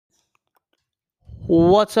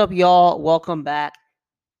What's up, y'all? Welcome back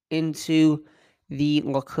into the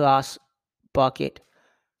Lacrosse Bucket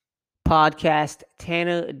podcast.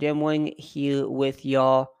 Tanner Dimling here with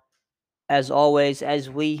y'all, as always,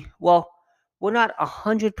 we're not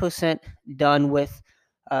 100% done with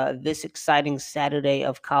this exciting Saturday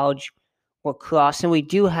of college lacrosse, and we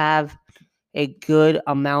do have a good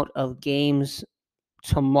amount of games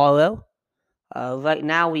tomorrow. Right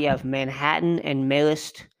now, we have Manhattan and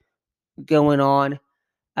Marist going on.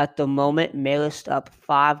 At the moment, Marist up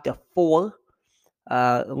 5-4.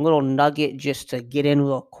 A little nugget just to get in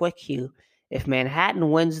real quick here. If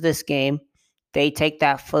Manhattan wins this game, they take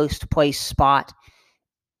that first place spot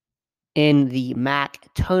in the MAC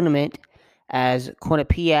tournament, as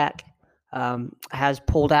Quinnipiac has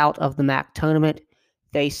pulled out of the MAC tournament.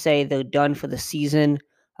 They say they're done for the season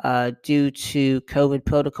due to COVID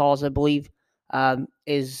protocols, I believe,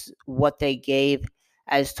 is what they gave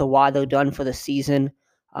as to why they're done for the season.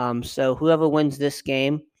 So whoever wins this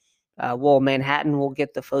game, Manhattan will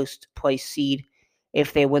get the first place seed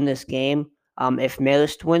if they win this game. If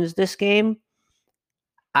Marist wins this game,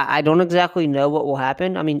 I don't exactly know what will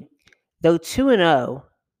happen. I mean, they're 2-0.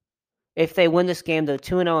 If they win this game, they're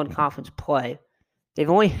 2-0 in conference play.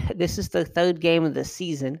 This is the third game of the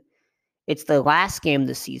season. It's the last game of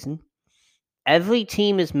the season. Every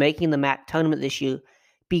team is making the MAC tournament this year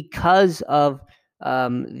because of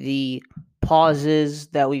the pauses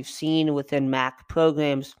that we've seen within MAC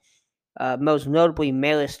programs. Most notably,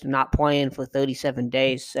 Marist not playing for 37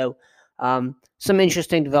 days. So, some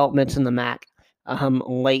interesting developments in the MAC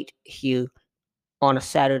late here on a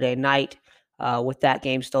Saturday night with that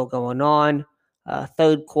game still going on.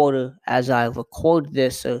 Third quarter as I record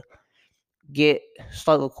this, so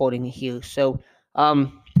start recording here. So,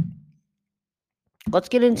 let's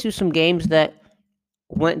get into some games that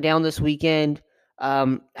went down this weekend.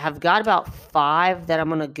 Have got about 5 that I'm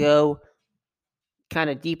going to go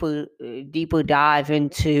kind of deeper dive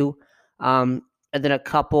into, and then a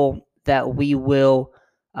couple that we will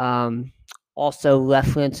also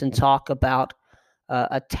reference and talk about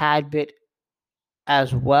a tad bit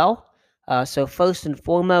as well. So first and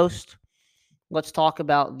foremost, let's talk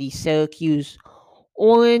about the Syracuse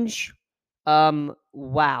Orange.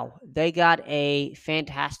 Wow, they got a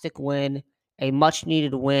fantastic win, a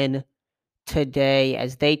much-needed win today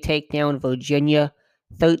as they take down Virginia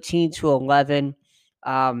 13-11.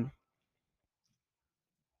 The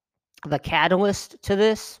catalyst to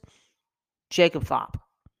this, Jacob Fopp.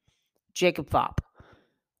 Jacob Fopp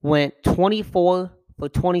went 24 for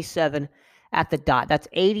 27 at the dot. That's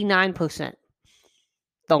 89%.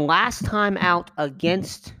 The last time out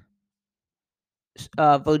against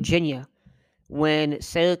Virginia, when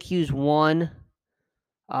Syracuse won,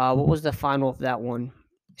 what was the final of that one?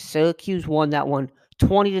 Syracuse won that one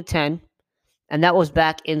 20-10, and that was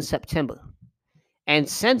back in September. And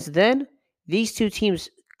since then, these two teams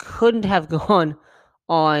couldn't have gone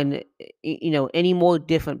on, any more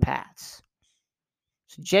different paths.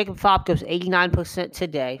 So Jacob Fopp goes 89%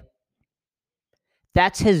 today.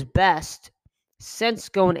 That's his best since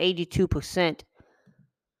going 82%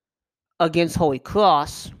 against Holy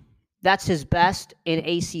Cross. That's his best in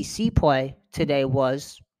ACC play today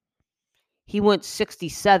was. He went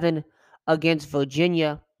 67 against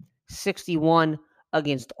Virginia, 61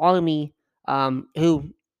 against Army, if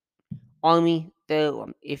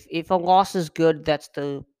a loss is good, that's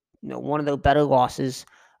one of the better losses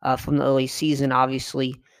from the early season,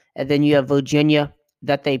 obviously. And then you have Virginia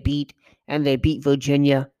that they beat, and they beat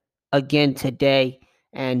Virginia again today.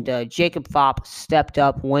 And Jacob Fopp stepped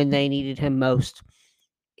up when they needed him most.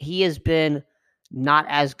 He has been not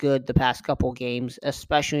as good the past couple games,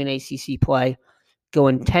 especially in ACC play,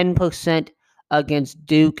 going 10% against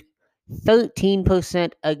Duke,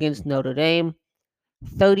 13% against Notre Dame,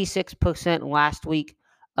 36% last week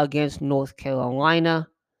against North Carolina.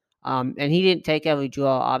 And he didn't take every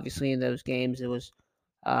draw, obviously, in those games. It was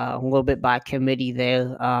a little bit by committee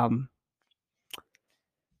there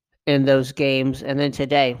in those games. And then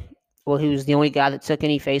today, he was the only guy that took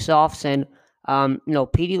any faceoffs. And,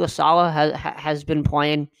 Petey LaSala has been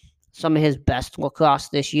playing some of his best lacrosse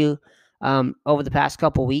this year over the past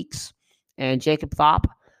couple weeks. And Jacob Fopp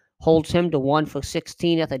holds him to 1 for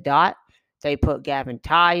 16 at the dot. They put Gavin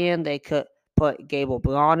Ty in. They could put Gable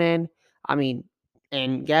Braun in. And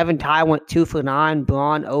Gavin Ty went 2 for 9.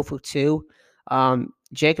 Braun 0 for 2.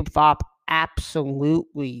 Jacob Fopp,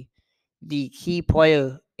 absolutely the key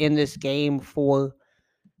player in this game for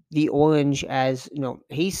the Orange, as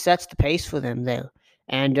he sets the pace for them there.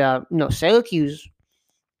 And Syracuse,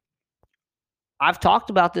 I've talked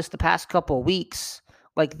about this the past couple of weeks.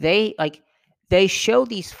 They they show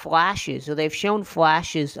these flashes, or they've shown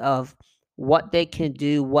flashes of what they can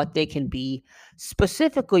do, what they can be,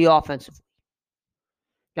 specifically offensively.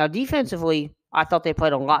 Now, defensively, I thought they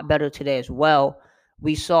played a lot better today as well.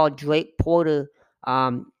 We saw Drake Porter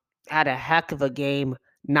had a heck of a game,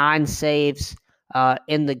 9 saves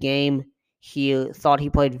in the game. He thought he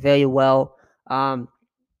played very well. Thought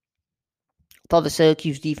the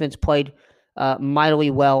Syracuse defense played mightily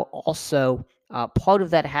well. Also, part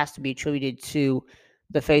of that has to be attributed to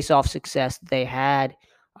the face-off success they had,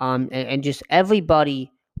 and just everybody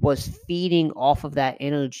was feeding off of that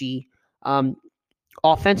energy.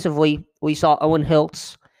 Offensively, we saw Owen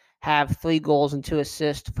Hiltz have 3 goals and 2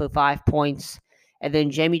 assists for 5 points, and then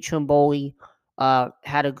Jamie Trimboli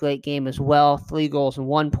had a great game as well, 3 goals and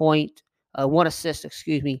 1 point, 1 assist,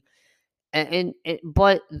 excuse me.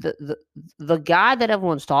 But the guy that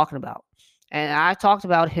everyone's talking about, and I talked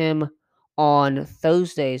about him on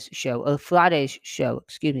Friday's show,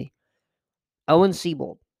 excuse me, Owen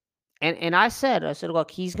Seabold. And I said, look,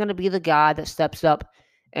 he's going to be the guy that steps up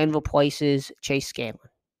and replaces Chase Scanlon.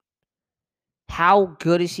 How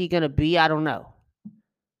good is he going to be? I don't know.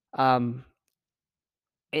 And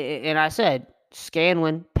I said,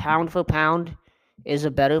 Scanlon, pound for pound, is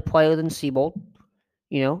a better player than Seabold.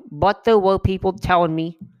 But there were people telling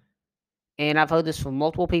me, and I've heard this from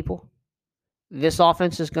multiple people, this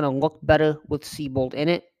offense is going to look better with Seabold in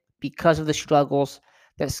it because of the struggles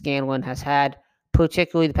that Scanlon has had,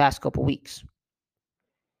 particularly the past couple weeks.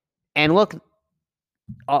 And look,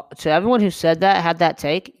 to everyone who said that, had that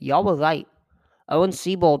take, y'all were right. Owen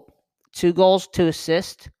Seabold, 2 goals, 2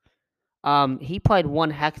 assists. He played one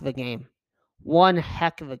heck of a game.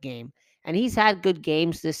 And he's had good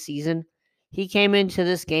games this season. He came into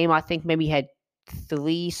this game, I think maybe had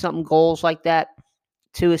 3-something goals like that,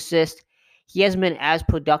 2 assists. He hasn't been as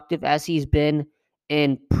productive as he's been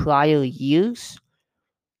in prior years.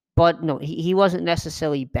 But no, he wasn't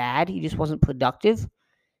necessarily bad. He just wasn't productive.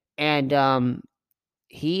 And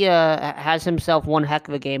he has himself one heck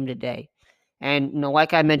of a game today. And,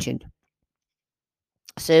 like I mentioned,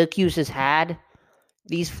 Syracuse has had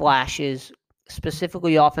these flashes,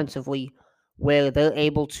 specifically offensively, where they're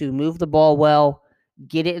able to move the ball well,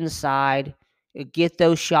 get it inside, get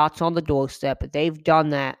those shots on the doorstep. They've done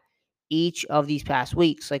that each of these past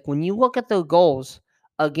weeks. Like when you look at their goals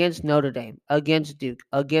against Notre Dame, against Duke,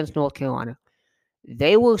 against North Carolina,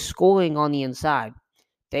 they were scoring on the inside.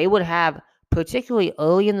 They would have, particularly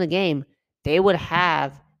early in the game, they would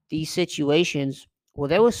have these situations where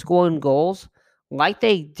they were scoring goals like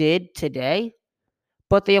they did today,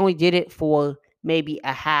 but they only did it for maybe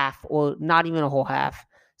a half or not even a whole half,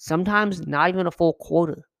 sometimes not even a full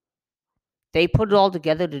quarter. They put it all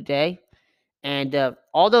together today, and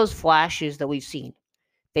all those flashes that we've seen,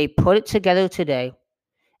 they put it together today,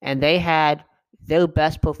 and they had their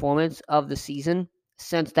best performance of the season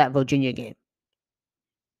since that Virginia game.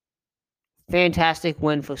 Fantastic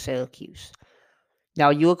win for Syracuse. Now,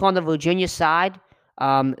 you look on the Virginia side,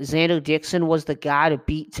 Xander Dixon was the guy to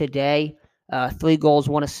beat today. 3 goals,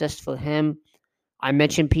 1 assist for him. I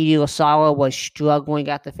mentioned Petey Lasala was struggling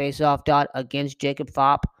at the faceoff dot against Jacob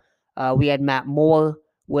Fopp. We had Matt Moore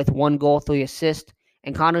with 1 goal, 3 assists,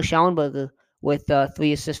 and Connor Schellenberger with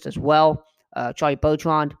 3 assists as well. Charlie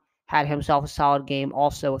Bertrand had himself a solid game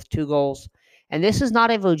also with 2 goals. And this is not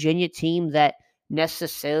a Virginia team that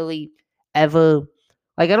necessarily ever,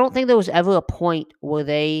 I don't think there was ever a point where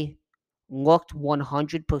they looked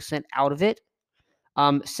 100% out of it.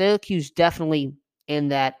 Syracuse definitely in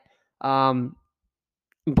that,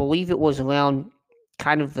 believe it was around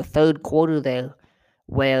kind of the third quarter there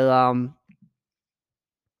where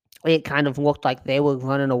it kind of looked like they were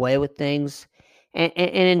running away with things. And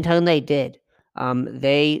in turn they did.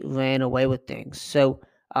 They ran away with things. So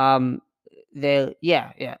in the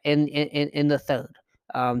third.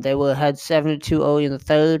 They were ahead 7-2 early in the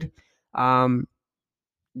third.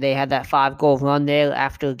 They had that 5-goal run there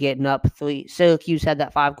after getting up 3. Syracuse had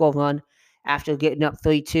that 5-goal run after getting up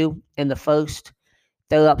 3-2 in the first.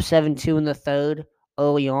 They were up 7-2 in the third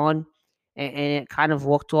early on. And it kind of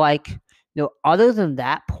looked like, other than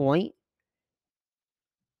that point,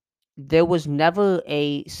 there was never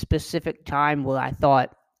a specific time where I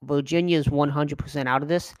thought Virginia's 100% out of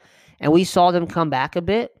this. And we saw them come back a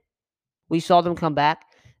bit.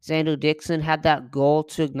 Xander Dixon had that goal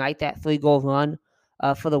to ignite that 3-goal run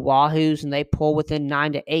for the Wahoos, and they pulled within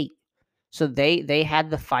 9-8. So they had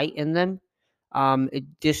the fight in them.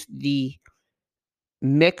 Just the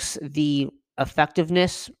mix, the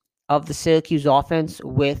effectiveness of the Syracuse offense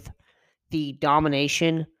with the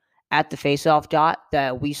domination at the faceoff dot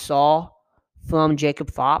that we saw from Jacob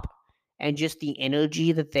Fopp, and just the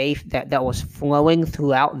energy that was flowing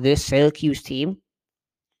throughout this Syracuse team,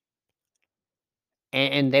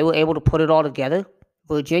 and they were able to put it all together.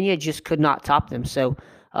 Virginia just could not top them. So,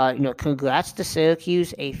 congrats to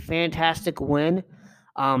Syracuse, a fantastic win.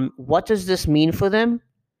 What does this mean for them,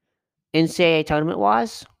 NCAA tournament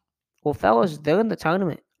wise? Well, fellas, they're in the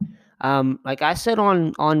tournament. Like I said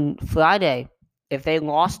on Friday, if they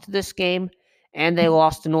lost this game and they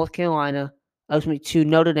lost to North Carolina, to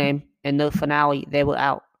Notre Dame in the finale, they were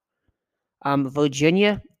out.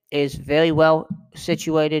 Virginia is very well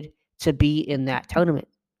situated to be in that tournament.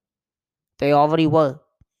 They already were.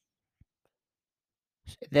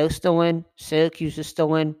 They're still in. Syracuse is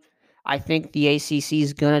still in. I think the ACC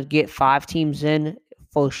is going to get 5 teams in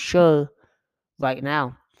for sure right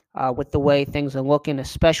now with the way things are looking,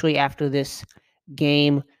 especially after this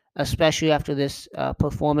game, especially after this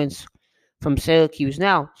performance from Syracuse.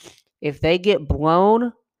 Now, if they get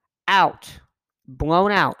blown out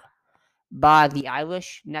by the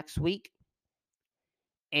Irish next week,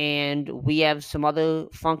 and we have some other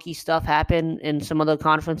funky stuff happen in some other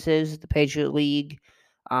conferences, the Patriot League,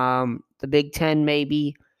 the Big Ten,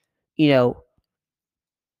 maybe,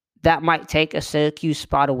 that might take a Syracuse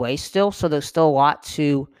spot away still. So there's still a lot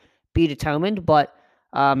to be determined. But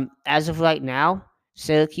as of right now,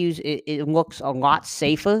 Syracuse, it looks a lot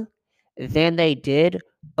safer than they did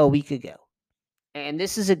a week ago. And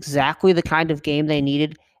this is exactly the kind of game they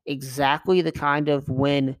needed, exactly the kind of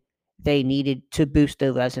win they needed to boost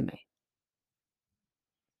their resume.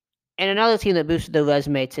 And another team that boosted their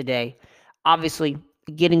resume today, obviously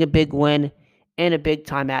getting a big win in a big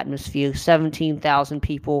time atmosphere. 17,000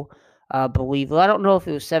 people believe. Well, I don't know if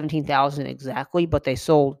it was 17,000 exactly, but they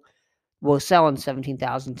were selling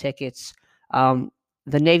 17,000 tickets. The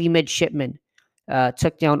Navy midshipmen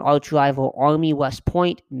took down arch rival Army West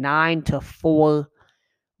Point 9-4.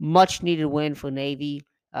 Much needed win for Navy.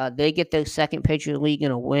 They get their second Patriot League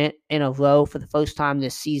in a row for the first time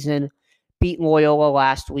this season. Beat Loyola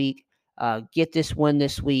last week. Get this win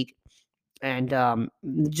this week. And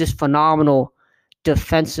just phenomenal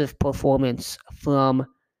defensive performance from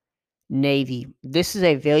Navy. This is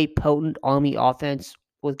a very potent Army offense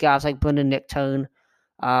with guys like Brendan Nichtern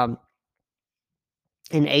and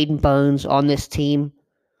Aiden Burns on this team.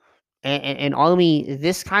 And Army,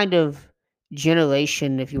 this kind of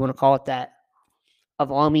generation, if you want to call it that,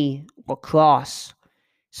 of Army lacrosse,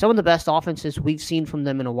 some of the best offenses we've seen from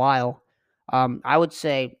them in a while. I would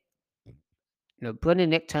say,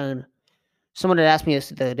 Brendan Nichtern, someone had asked me this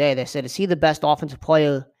the other day. They said, is he the best offensive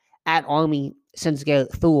player at Army since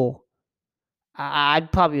Garrett Thule?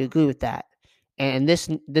 I'd probably agree with that. And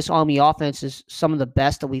this Army offense is some of the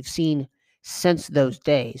best that we've seen since those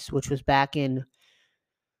days, which was back in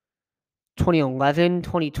 2011,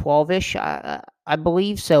 2012-ish, I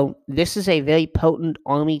believe. So this is a very potent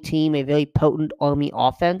Army team, a very potent Army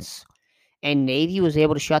offense, and Navy was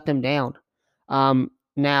able to shut them down.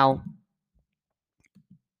 Now,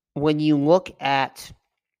 when you look at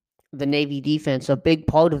the Navy defense, a big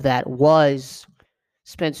part of that was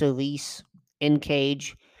Spencer Lease in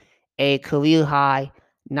cage, a career high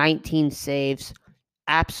 19 saves,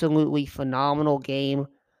 absolutely phenomenal game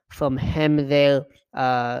from him there,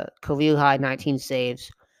 career high 19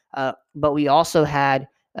 saves. But we also had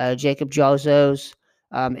Jacob Jarzos,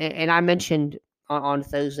 and I mentioned on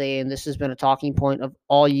Thursday, and this has been a talking point of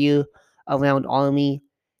all year around Army,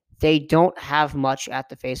 they don't have much at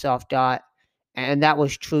the faceoff dot, and that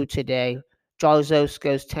was true today. Jarzos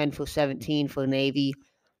goes 10 for 17 for Navy.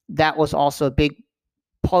 That was also a big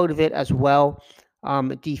part of it as well,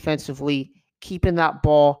 defensively, keeping that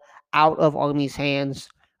ball out of Army's hands.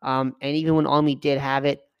 And even when Army did have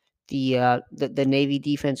it, the Navy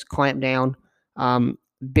defense clamped down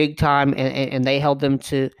big time, and they held them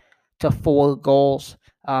to 4 goals.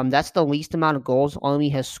 That's the least amount of goals Army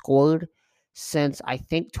has scored since, I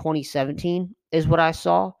think, 2017 is what I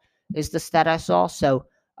saw, is the stat I saw. So,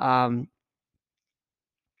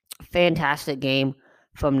 fantastic game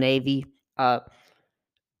from Navy.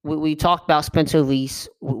 We talked about Spencer Lease.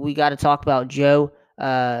 We got to talk about Joe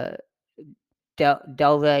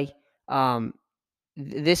Delvey.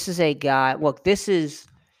 This is a guy. Look, this is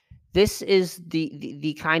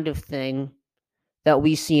the kind of thing that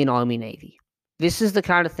we see in Army Navy. This is the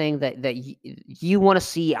kind of thing that you want to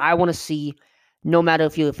see. I want to see. No matter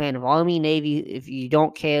if you're a fan of Army, Navy, if you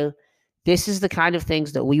don't care, this is the kind of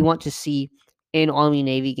things that we want to see in Army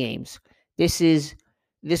Navy games. This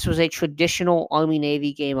was a traditional Army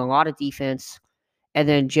Navy game, a lot of defense, and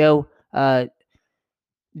then Joe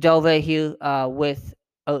Delvey here with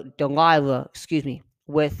Delilah,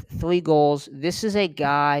 with 3 goals. This is a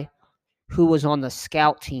guy who was on the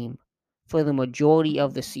scout team for the majority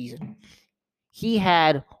of the season. He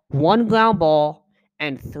had one ground ball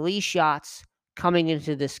and 3 shots coming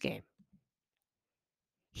into this game.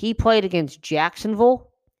 He played against Jacksonville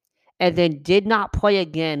and then did not play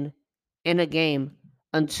again in a game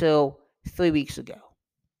until 3 weeks ago.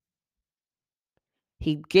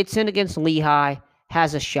 He gets in against Lehigh,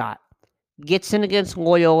 has a shot. Gets in against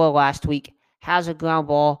Loyola last week, has a ground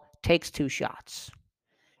ball, takes 2 shots.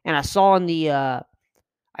 And I saw in the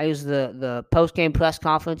post game press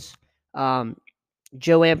conference, Joe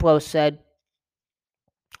Amplo said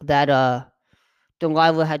that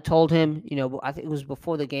Delilah had told him, I think it was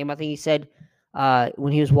before the game. I think he said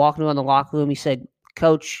when he was walking around the locker room, he said,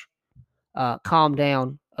 "Coach, calm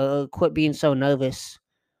down, quit being so nervous."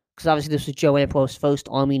 Because obviously this was Joe Amplo's first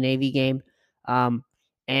Army-Navy game,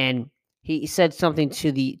 and he said something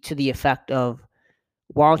to the effect of,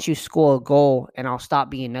 "Why don't you score a goal and I'll stop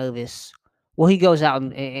being nervous?" Well, he goes out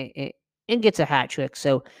and gets a hat trick.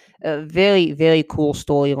 So, very very cool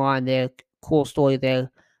storyline there. Cool story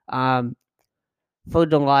there. For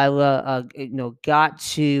Delilah,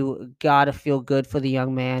 gotta feel good for the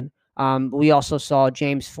young man. We also saw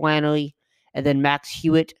James Flannery and then Max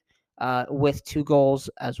Hewitt with 2 goals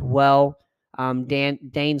as well.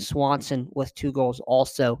 Dane Swanson with 2 goals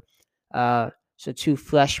also. So 2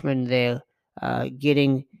 freshmen there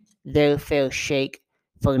getting their fair shake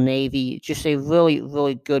for Navy. Just a really,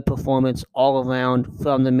 really good performance all around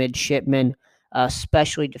from the midshipmen,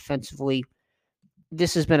 especially defensively.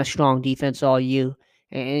 This has been a strong defense all year,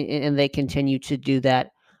 and they continue to do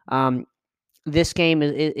that. This game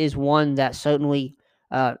is one that certainly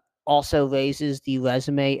also raises the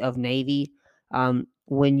resume of Navy.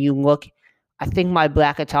 When you look, I think my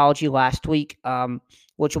bracketology last week,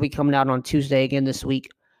 which will be coming out on Tuesday again this week,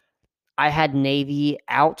 I had Navy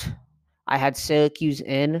out. I had Syracuse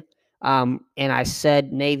in, and I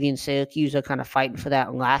said Navy and Syracuse are kind of fighting for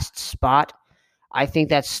that last spot. I think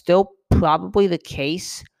that's still probably the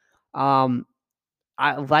case. Right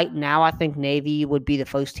now, I think Navy would be the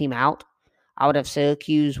first team out. I would have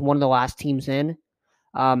Syracuse one of the last teams in,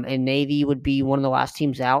 and Navy would be one of the last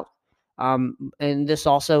teams out. And this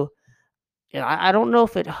also, I don't know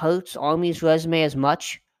if it hurts Army's resume as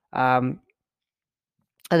much. And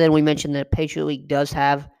then we mentioned that Patriot League does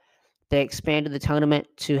have, they expanded the tournament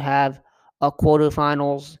to have a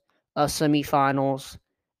quarterfinals, a semifinals,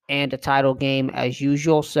 and a title game as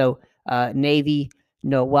usual. So Navy,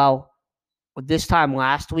 well, this time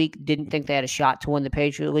last week didn't think they had a shot to win the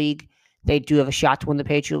Patriot League. They do have a shot to win the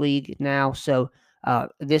Patriot League now. So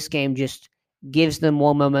this game just gives them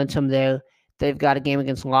more momentum there. They've got a game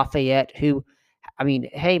against Lafayette, who, I mean,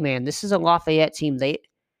 hey man, this is a Lafayette team.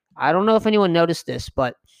 I don't know if anyone noticed this,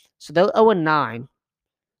 but so they're 0-9,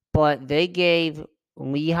 but they gave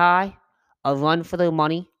Lehigh a run for their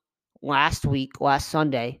money last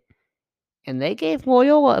Sunday, and they gave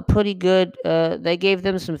Loyola a pretty good. They gave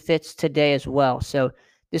them some fits today as well. So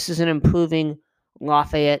this is an improving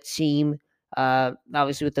Lafayette team.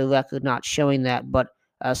 Obviously, with the record not showing that, but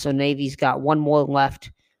so Navy's got one more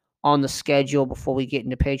left on the schedule before we get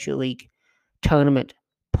into Patriot League tournament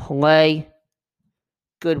play.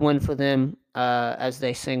 Good win for them as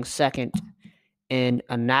they sing second in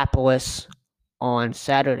Annapolis on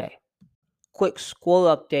Saturday. Quick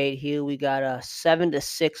score update here. We got a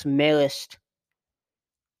 7-6 Marist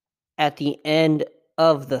at the end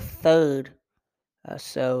of the third.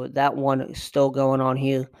 So that one is still going on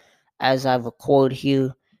here as I record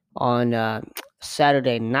here on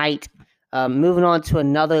Saturday night. Moving on to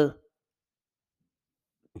another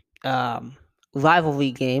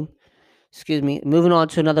rivalry game. Moving on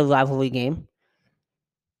to another rivalry game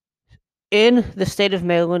in the state of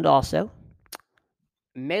Maryland also.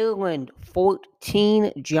 Maryland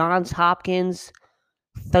 14, Johns Hopkins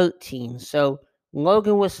 13. So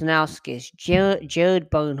Logan Wisnowskis, Jared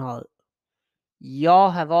Bernhardt.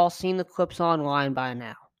 Y'all have all seen the clips online by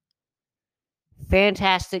now.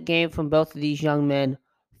 Fantastic game from both of these young men.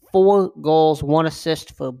 4 goals, 1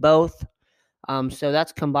 assist for both. So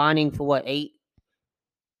that's combining for 8?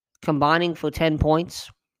 Combining for 10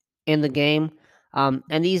 points in the game.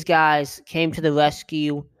 And these guys came to the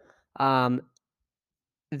rescue.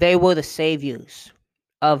 They were the saviors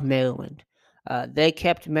of Maryland. They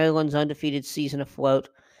kept Maryland's undefeated season afloat,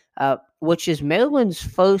 which is Maryland's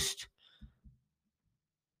first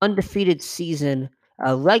undefeated season,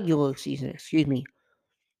 regular season,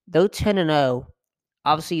 They're 10-0.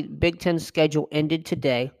 Obviously, Big Ten schedule ended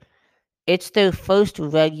today. It's their first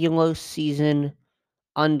regular season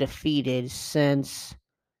undefeated since,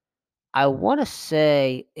 I want to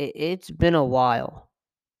say, it's been a while.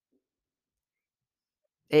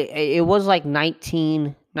 it was like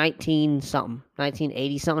 19 something,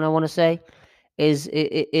 1980 something. I want to say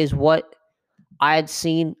is what I had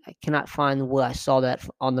seen. I cannot find where I saw that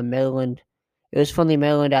on the Maryland. It was from the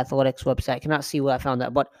Maryland Athletics website. I cannot see where I found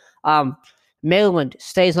that, but Maryland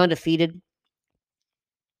stays undefeated.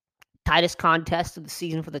 Tightest contest of the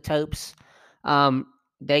season for the Terps.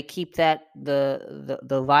 They keep that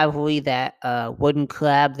the rivalry, that wooden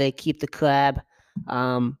crab. They keep the crab.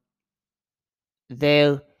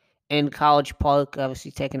 They're in College Park,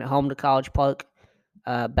 obviously taking it home to College Park,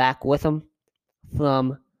 back with them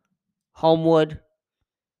from Homewood.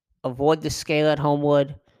 Avoid the scale at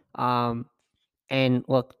Homewood. And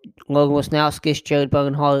look, Logan Wisnauskas, Jared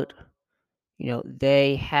Bernhardt,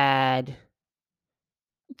 they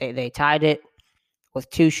tied it with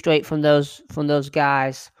two straight from those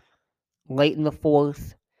guys late in the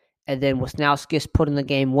fourth, and then Wisnauskas put in the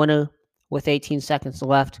game winner with 18 seconds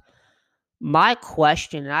left. My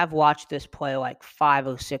question, and I've watched this play like 5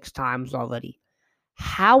 or 6 times already,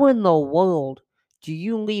 how in the world do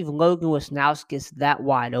you leave Logan Wisnauskas that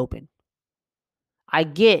wide open? I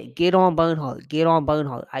get on Bernhardt.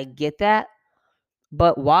 I get that.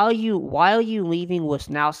 But why are you leaving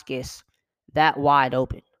Wisnauskas that wide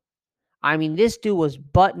open? I mean, this dude was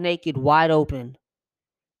butt naked wide open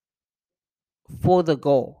for the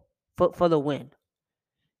goal, for the win.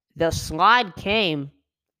 The slide came,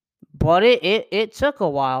 but it took a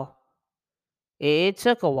while. It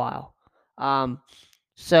took a while.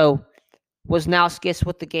 So Wisnauskas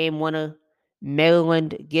with the game winner.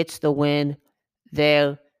 Maryland gets the win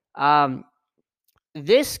there.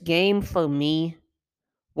 This game for me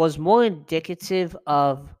was more indicative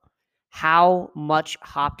of how much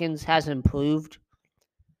Hopkins has improved,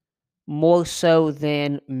 more so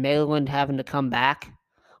than Maryland having to come back.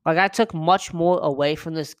 Like, I took much more away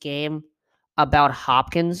from this game about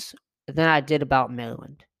Hopkins than I did about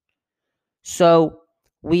Maryland. So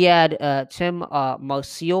we had Tim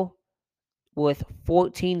Marcille with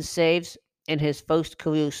 14 saves in his first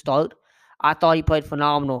career start. I thought he played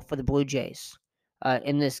phenomenal for the Blue Jays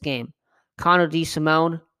in this game. Connor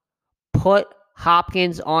DeSimone put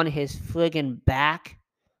Hopkins on his friggin' back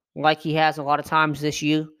like he has a lot of times this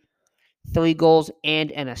year. 3 goals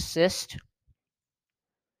and an assist.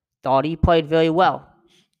 Thought he played very well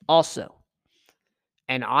also.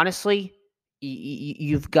 And honestly,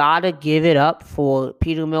 you've got to give it up for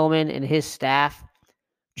Peter Millman and his staff,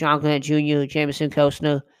 John Glenn Jr., Jameson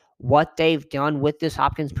Kostner, what they've done with this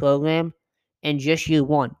Hopkins program in just year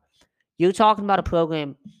one. You're talking about a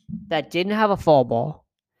program that didn't have a fall ball,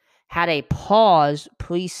 had a pause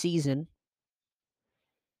preseason,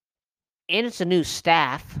 and it's a new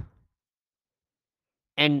staff,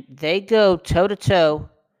 and they go toe-to-toe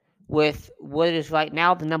with what is right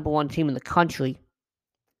now the number 1 team in the country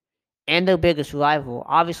and their biggest rival.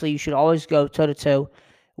 Obviously, you should always go toe-to-toe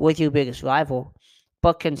with your biggest rival.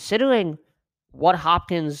 But considering what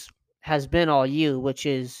Hopkins has been all year, which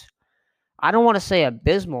is, I don't want to say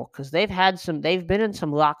abysmal, because they've been in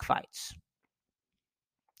some lock fights.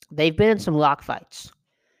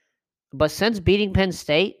 But since beating Penn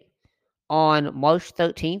State on March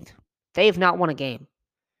 13th, they've not won a game.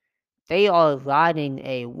 They are riding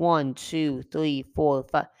a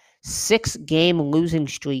 6-game losing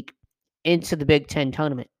streak into the Big Ten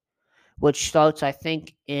tournament, which starts, I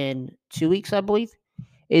think, in 2 weeks, I believe,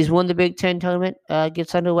 is when the Big Ten tournament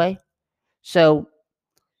gets underway. So,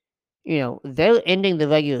 they're ending the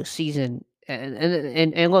regular season,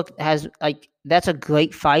 and look, that's a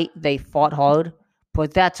great fight. They fought hard,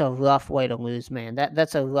 but that's a rough way to lose, man.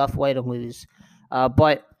 That's a rough way to lose.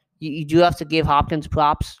 But you do have to give Hopkins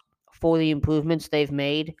props for the improvements they've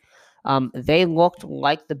made. They looked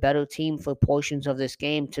like the better team for portions of this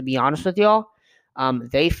game, to be honest with y'all.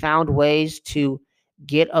 They found ways to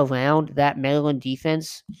get around that Maryland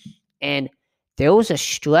defense, and there was a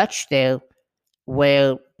stretch there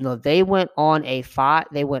where they went 5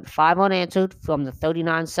 unanswered from the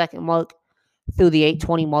 39-second mark through the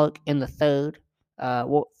 8:20 mark in the third.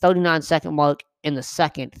 39-second mark in the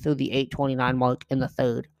second through the 8:29 mark in the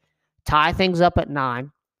third. Tie things up at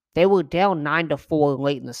 9. They were down 9-4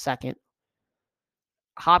 late in the second.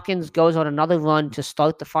 Hopkins goes on another run to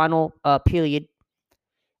start the final period,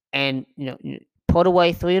 and put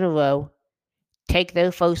away 3 in a row, take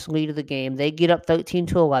their first lead of the game. They get up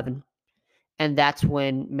 13-11, and that's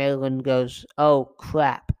when Maryland goes, "Oh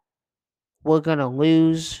crap, we're gonna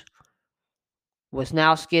lose."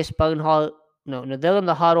 Wisnauskas, Bernhardt, they're in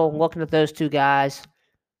the huddle looking at those two guys.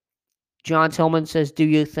 John Tillman says, "Do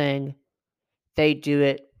your thing." They do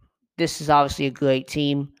it. This is obviously a great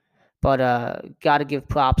team, but got to give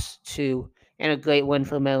props to, and a great win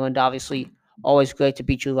for Maryland, obviously, always great to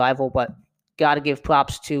beat your rival, but got to give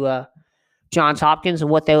props to Johns Hopkins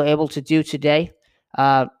and what they were able to do today.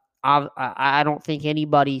 I don't think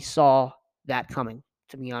anybody saw that coming,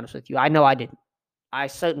 to be honest with you. I know I didn't. I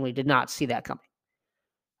certainly did not see that coming.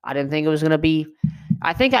 I didn't think it was going to be.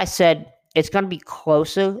 I think I said it's going to be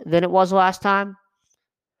closer than it was last time,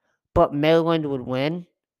 but Maryland would win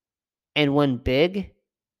and win big.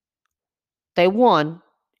 They won.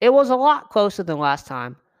 It was a lot closer than last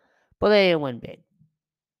time, but they didn't win big.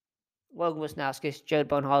 Logan Wisnauskas, Jared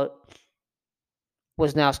Bonhart,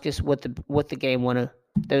 Wisnauskas with the game winner.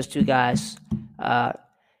 Those two guys.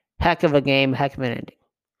 Heck of a game, heck of an ending.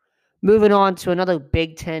 Moving on to another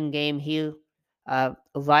Big Ten game here, a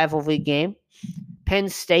rivalry game. Penn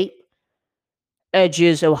State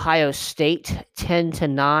edges Ohio State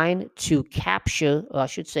 10-9 to capture, or I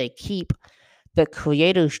should say keep, the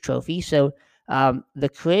Creators Trophy. So the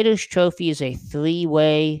Creators Trophy is a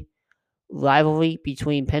three-way rivalry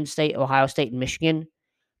between Penn State, Ohio State, and Michigan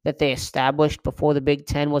that they established before the Big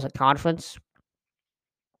Ten was a conference.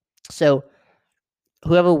 So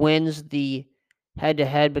whoever wins the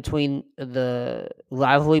head-to-head between the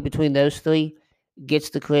rivalry between those three gets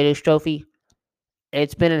the Creators Trophy.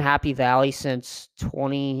 It's been in Happy Valley since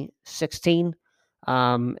 2016,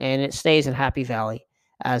 and it stays in Happy Valley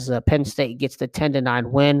as Penn State gets the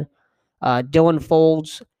 10-9 win. Dylan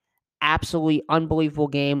Folds, absolutely unbelievable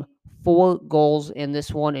game. 4 goals in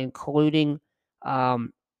this one, including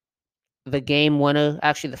the game winner,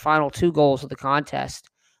 actually the final 2 goals of the contest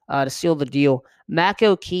to seal the deal. Mac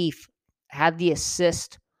O'Keefe had the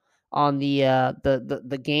assist on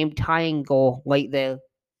the game tying goal late there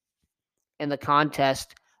in the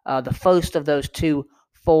contest. The first of those 2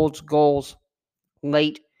 Folds goals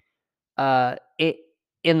late in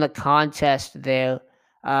the contest there.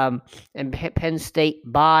 And Penn State,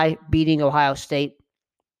 by beating Ohio State,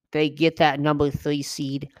 they get that number 3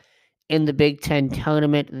 seed in the Big Ten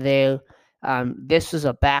tournament there. This was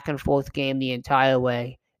a back and forth game the entire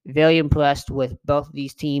way. Very impressed with both of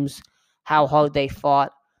these teams, how hard they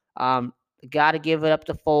fought. Got to give it up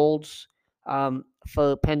to Folds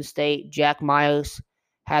for Penn State. Jack Myers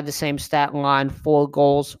had the same stat line, 4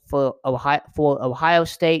 goals for Ohio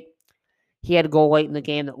State. He had a goal late in the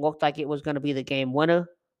game that looked like it was going to be the game winner.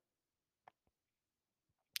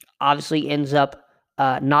 Obviously ends up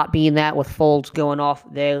not being that, with Folds going off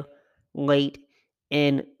there late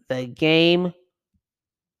in the game.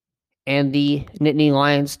 And the Nittany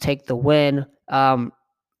Lions take the win.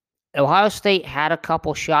 Ohio State had a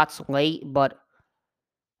couple shots late, but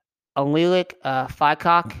Alilik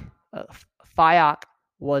Fiok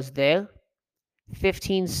was there.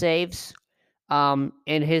 15 saves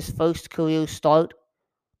in his first career start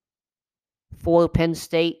for Penn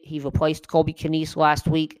State. He replaced Colby Knies last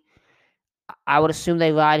week. I would assume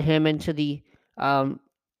they ride him into the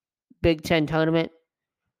Big Ten tournament.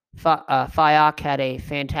 Fiok had a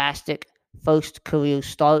fantastic first career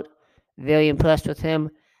start. Very impressed with him.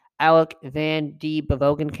 Alec Van de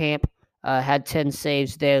Bevogenkamp had 10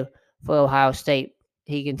 saves there for Ohio State.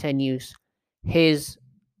 He continues his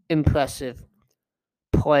impressive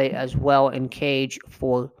play as well in cage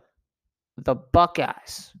for the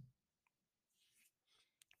Buckeyes.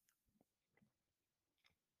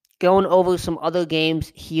 Going over some other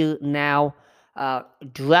games here now.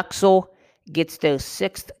 Drexel gets their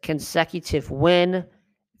 6th consecutive win.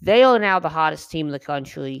 They are now the hottest team in the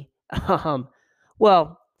country.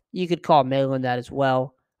 Well, you could call Maryland that as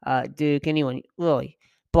well. Duke, anyone, really.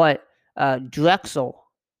 But Drexel,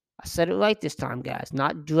 I said it right this time, guys.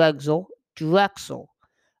 Not Drexel. Drexel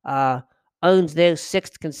earns their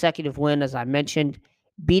 6th consecutive win, as I mentioned,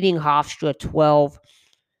 beating Hofstra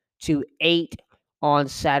 12-8 on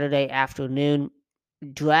Saturday afternoon.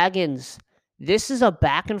 Dragons, this is a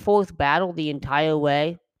back and forth battle the entire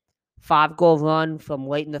way. 5-goal run from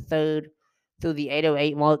late in the third through the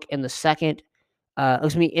 8:08 mark in the second.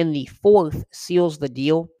 In the fourth seals the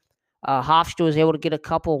deal. Hofstra was able to get a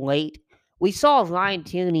couple late. We saw Ryan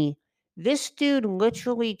Tierney. This dude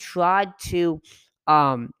literally tried to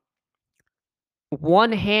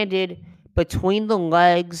one-handed between the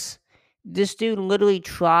legs. This dude literally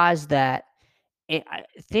tries that. And I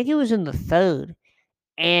think it was in the third,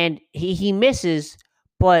 and he misses,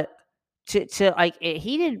 but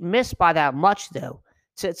he didn't miss by that much though.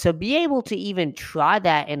 To be able to even try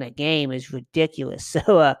that in a game is ridiculous.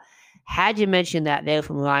 So had to mention that there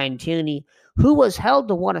from Ryan Tierney, who was held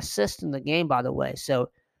to 1 assist in the game, by the way. So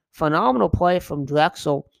phenomenal play from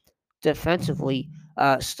Drexel defensively.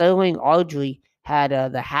 Sterling Ardrey had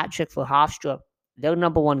the hat trick for Hofstra, their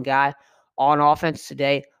number 1 guy on offense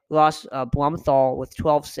today. Ross Blumthal with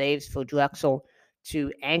 12 saves for Drexel.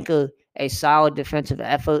 to anchor a solid defensive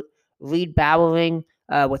effort. Reed Bowering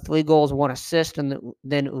with 3 goals, 1 assist, and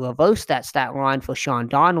then reverse that stat line for Sean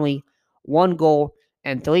Donnelly, 1 goal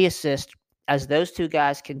and 3 assists, as those two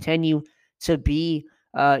guys continue to be,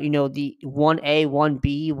 the 1A,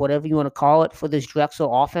 1B, whatever you want to call it, for this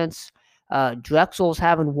Drexel offense. Drexel's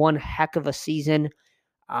having one heck of a season.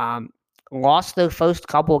 Lost their first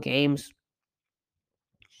couple games.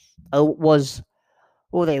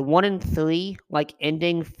 Were they 1-3, like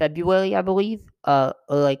ending February, I believe, or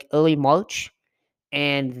like early March,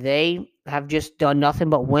 and they have just done nothing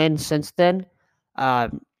but win since then.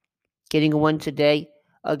 Getting a win today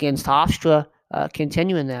against Hofstra,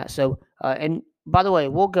 continuing that. So, and by the way,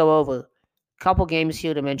 we'll go over a couple games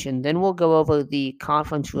here to mention. Then we'll go over the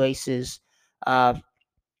conference races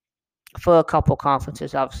for a couple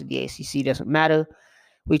conferences. Obviously, the ACC doesn't matter.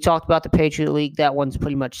 We talked about the Patriot League. That one's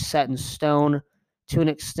pretty much set in stone to an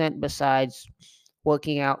extent, besides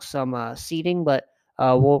working out some seeding. But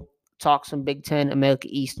we'll talk some Big Ten, America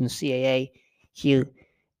East, and CAA here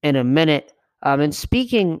in a minute. And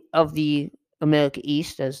speaking of the America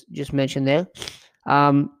East, as just mentioned there,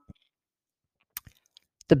 the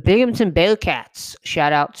Binghamton Bearcats,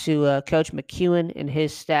 shout out to Coach McEwen and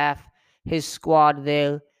his staff, his squad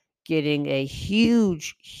there, getting a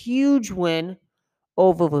huge, huge win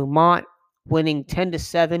over Vermont, winning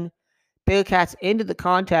 10-7. Bearcats ended the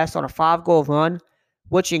contest on a 5-goal run,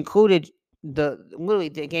 which included the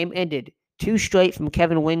game ended 2 straight from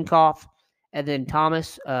Kevin Winkoff and then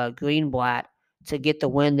Thomas Greenblatt to get the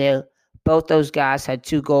win there. Both those guys had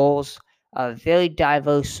 2 goals. Very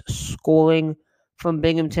diverse scoring from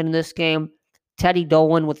Binghamton in this game. Teddy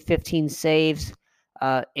Dolan with 15 saves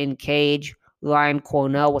in cage. Ryan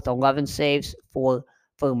Cornell with 11 saves for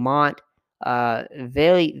Vermont.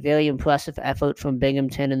 Very, very impressive effort from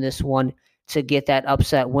Binghamton in this one to get that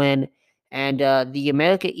upset win. And the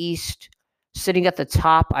America East sitting at the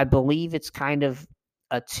top, I believe it's kind of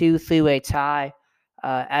a 2-3-way tie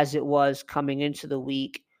as it was coming into the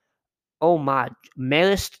week. Oh my,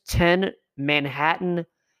 Marist 10, Manhattan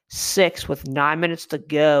 6 with 9 minutes to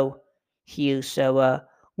go here. So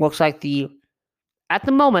looks like at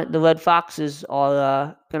the moment, the Red Foxes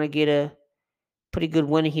are going to get a pretty good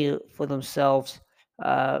win here for themselves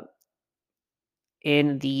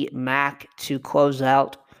in the MAC to close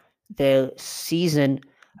out their season.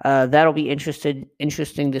 That'll be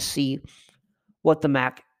interesting to see what the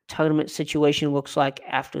MAC tournament situation looks like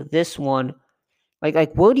after this one.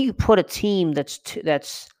 Like where do you put a team that's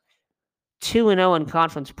 2-0 in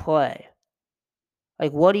conference play?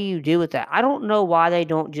 Like, what do you do with that? I don't know why they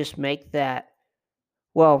don't just make that.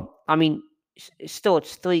 Well, I mean, still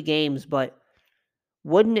it's 3 games, but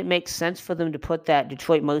wouldn't it make sense for them to put that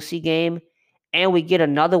Detroit Mercy game, and we get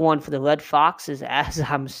another one for the Red Foxes as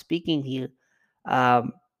I'm speaking here?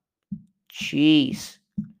 Jeez.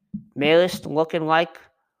 Marist looking like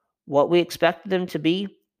what we expected them to be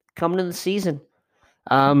coming in the season.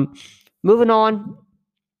 Moving on,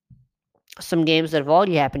 some games that have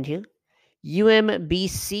already happened here.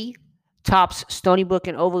 UMBC tops Stony Brook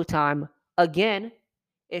in overtime again,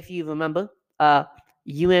 if you remember.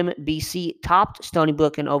 UMBC topped Stony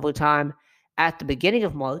Brook in overtime at the beginning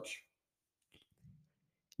of March,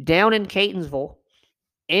 down in Catonsville,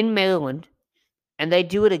 in Maryland, and they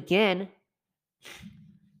do it again,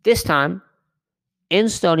 this time in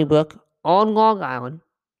Stony Brook on Long Island,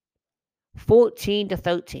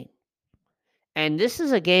 14-13. And this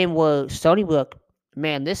is a game where Stony Brook,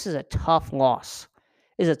 man, this is a tough loss.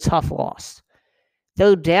 It's a tough loss.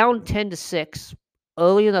 They're down 10-6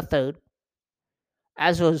 early in the third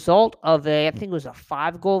as a result of I think it was a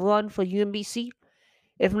 5-goal run for UMBC,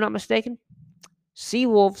 if I'm not mistaken.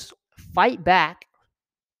 Seawolves fight back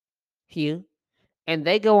here, and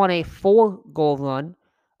they go on a 4-goal run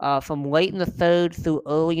from late in the third through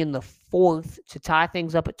early in the fourth to tie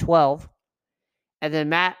things up at 12. And then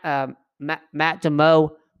Matt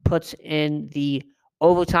DeMoe puts in the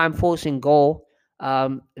overtime forcing goal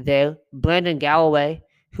there. Brandon Galloway,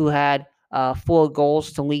 who had 4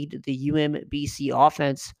 goals to lead the UMBC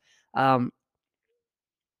offense,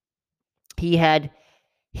 he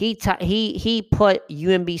put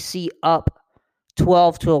UMBC up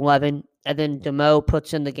 12-11, and then DeMoe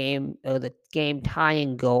puts in the game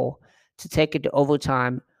tying goal to take it to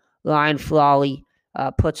overtime. Ryan Frawley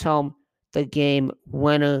puts home the game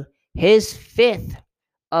winner, his 5th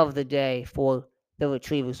of the day for the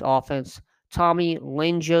Retrievers offense. Tommy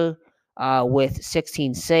Linger with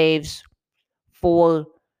 16 saves for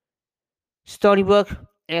Stony Brook.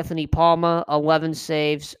 Anthony Palmer, 11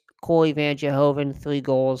 saves. Corey Van Jehoven, 3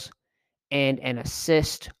 goals and an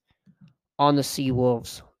assist on the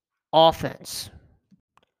Seawolves offense.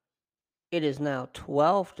 It is now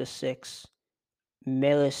 12-6.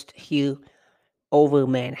 Marist here over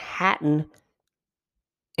Manhattan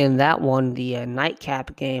in that one, the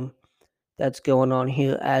nightcap game that's going on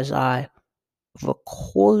here as I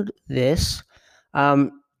record this.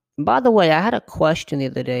 By the way, I had a question the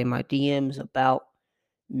other day in my DMs about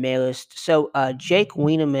Marist. So Jake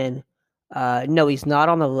Wienerman, no, he's not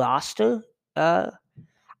on the roster.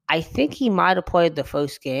 I think he might have played the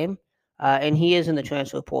first game, and he is in the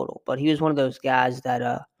transfer portal. But he was one of those guys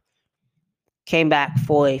that came back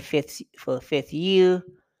for a fifth year.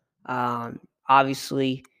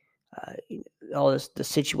 Obviously, uh, all this the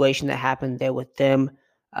situation that happened there with them.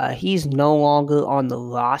 He's no longer on the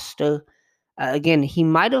roster. Again, he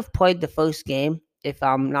might have played the first game if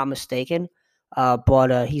I'm not mistaken,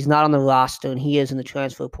 but he's not on the roster, and he is in the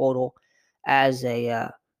transfer portal as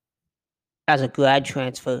a grad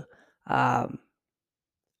transfer um,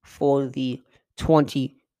 for the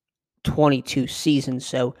 2022 season.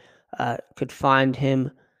 So could find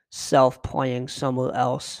himself playing somewhere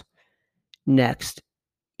else next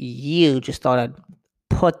year. Just thought I'd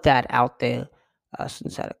put that out there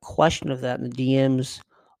since I had a question of that in the DMs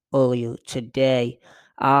earlier today.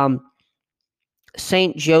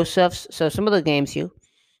 St. Joseph's. So some of the games here.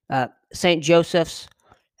 St. Joseph's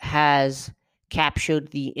has captured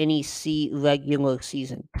the NEC regular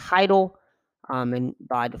season title, and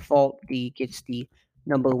by default, gets the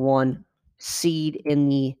number one seed in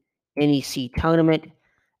the NEC tournament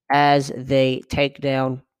as they take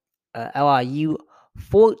down LIU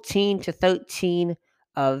 14-13.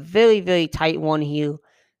 A very, very tight one here.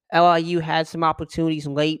 LIU had some opportunities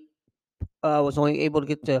late. Was only able to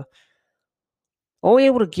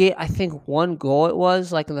get, I think, one goal. It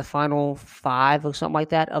was like in the final 5 or something like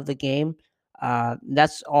that of the game.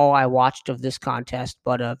 That's all I watched of this contest,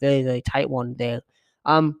 but a very, very tight one there.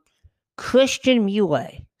 Christian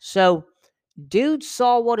Muley. So, dude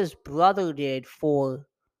saw what his brother did for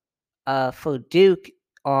Duke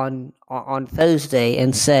on Thursday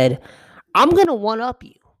and said, "I'm gonna one up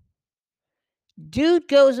you." Dude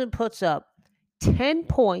goes and puts up 10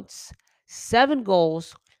 points, 7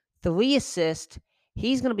 goals, 3 assists.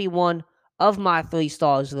 He's gonna be one of my 3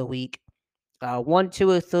 stars of the week. 1, 2,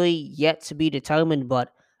 or 3 yet to be determined,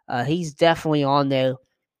 but he's definitely on there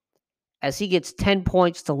as he gets 10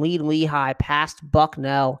 points to lead Lehigh past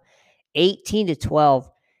Bucknell, 18-12.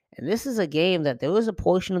 And this is a game that there was a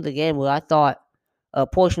portion of the game where I thought, a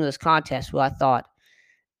portion of this contest where I thought,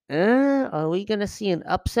 are we going to see an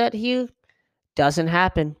upset here? Doesn't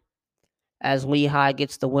happen as Lehigh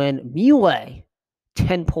gets the win. Muley,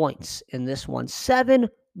 10 points in this one, 7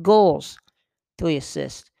 goals, 3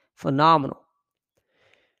 assists. Phenomenal.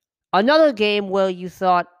 Another game where you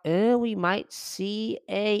thought we might see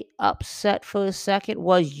a upset for a second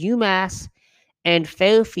was UMass and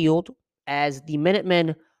Fairfield as the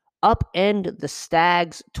Minutemen upend the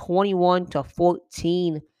Stags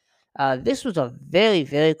 21-14. This was a very,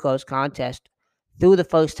 very close contest through the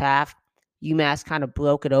first half. UMass kind of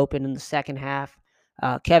broke it open in the second half.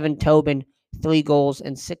 Kevin Tobin, 3 goals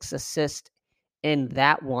and 6 assists in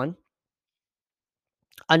that one.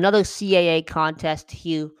 Another CAA contest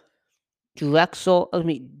here.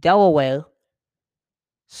 Delaware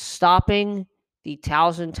stopping the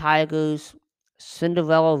Towson Tigers'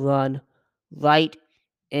 Cinderella run right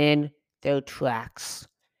in their tracks.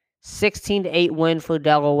 16-8 win for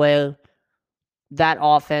Delaware. That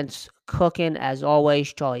offense cooking as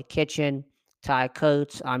always. Charlie Kitchen, Ty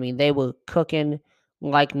Kurtz. I mean, they were cooking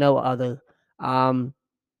like no other. That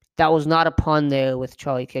was not a pun there with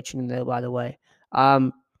Charlie Kitchen there, by the way.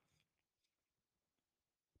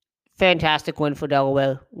 Fantastic win for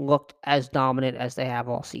Delaware. Looked as dominant as they have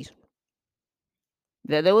all season.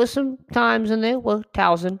 There was some times in there where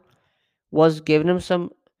Towson was giving them some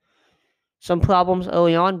problems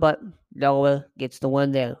early on, but Delaware gets the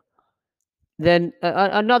win there. Then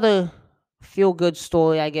another feel-good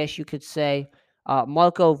story, I guess you could say.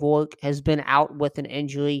 Marco Vork has been out with an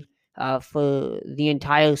injury for the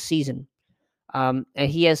entire season, and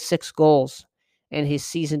he has 6 goals in his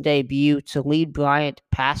season debut to lead Bryant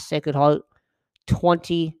past Sacred Heart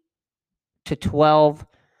 20-12.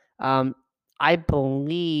 I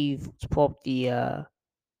believe, let's pull up the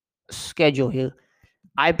schedule here.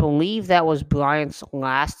 I believe that was Bryant's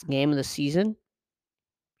last game of the season.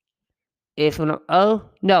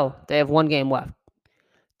 No, they have 1 game left.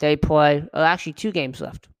 They play, actually 2 games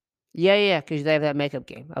left. Yeah, because they have that makeup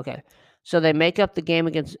game. Okay. So they make up the game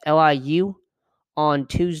against LIU on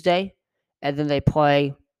Tuesday, and then they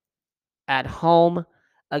play at home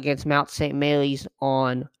against Mount St. Mary's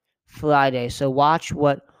on Friday. So watch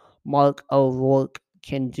what Mark O'Rourke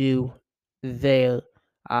can do there.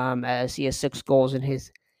 as he has 6 goals in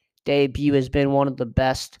his debut. Has been one of the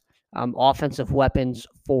best offensive weapons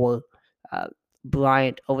for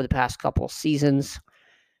Bryant over the past couple of seasons.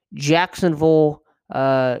 Jacksonville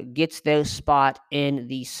gets their spot in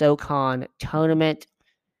the SoCon tournament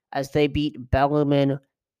as they beat Bellarmine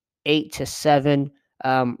 8-7.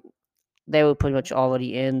 They were pretty much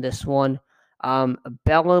already in this one.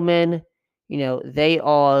 Bellarmine, they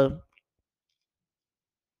are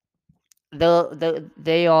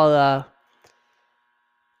they are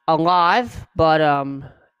alive, but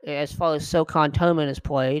as far as SoCon tournament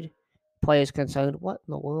play is concerned, what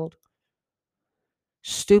in the world?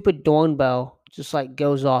 Stupid doorbell just like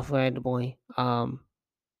goes off randomly.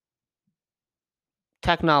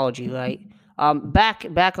 Technology, right?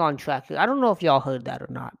 Back on track. I don't know if y'all heard that or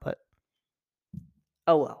not, but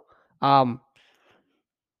oh well.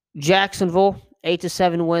 Jacksonville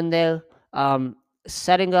 8-7 win there.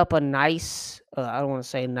 Setting up a nice, I don't want to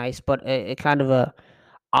say nice, but a kind of a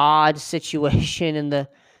odd situation in the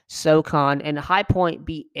SoCon. And High Point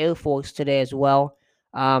beat Air Force today as well.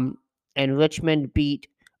 And Richmond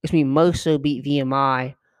Mercer beat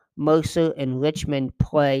VMI. Mercer and Richmond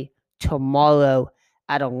play tomorrow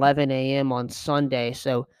at 11 a.m. on Sunday.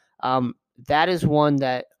 So that is one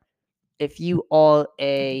that if you are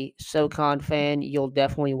a SoCon fan, you'll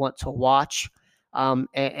definitely want to watch.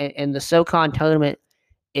 And the SoCon tournament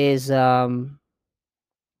is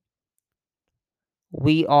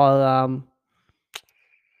we are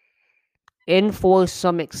in for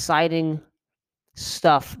some exciting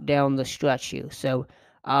stuff down the stretch here. So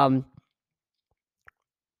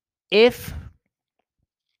if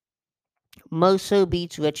Mercer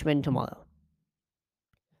beats Richmond tomorrow,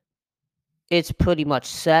 it's pretty much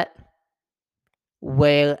set.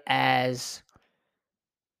 Whereas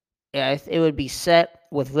it would be set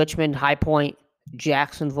with Richmond, High Point,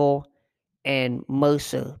 Jacksonville, and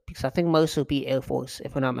Mercer, because I think Mercer beat Air Force,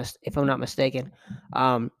 if I'm not mistaken.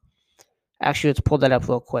 Actually, let's pull that up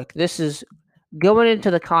real quick. This is going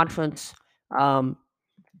into the conference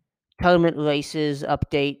tournament races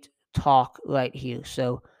update talk right here.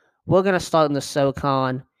 So we're gonna start in the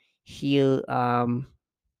SoCon here,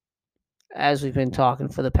 as we've been talking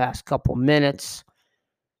for the past couple minutes.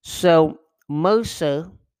 So Mercer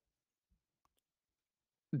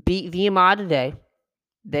beat VMI today.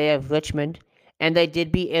 They have Richmond, and they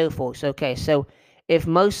did beat Air Force. Okay, so if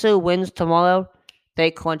Mercer wins tomorrow, they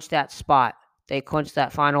clinch that spot. They clinch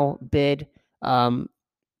that final bid, and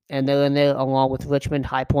they're in there along with Richmond,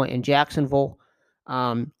 High Point, and Jacksonville.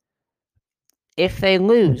 If they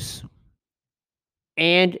lose,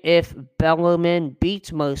 and if Bellarmine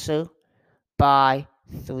beats Mercer by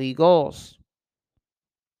 3 goals,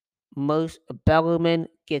 Bellarmine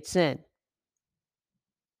gets in.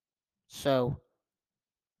 So,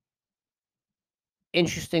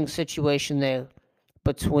 interesting situation there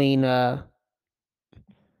between the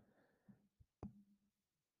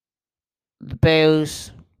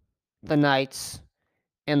Bears, the Knights,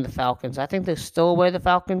 and the Falcons. I think there's still a way the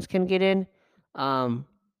Falcons can get in,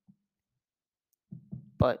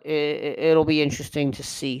 but it'll be interesting to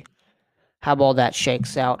see how all that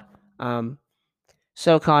shakes out.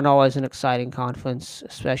 SoCon always an exciting conference,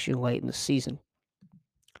 especially late in the season.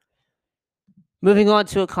 Moving on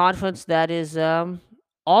to a conference that is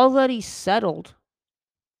already settled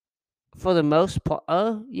for the most part.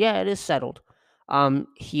 Yeah, it is settled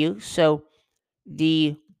here. So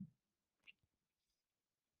the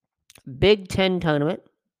Big Ten tournament,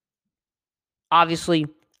 obviously,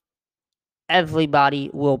 everybody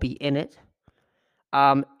will be in it.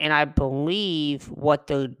 And I believe what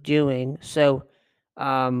they're doing. So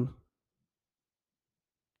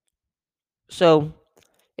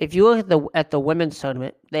if you look at the women's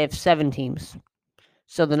tournament, they have 7 teams.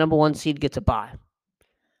 So the number 1 seed gets a bye.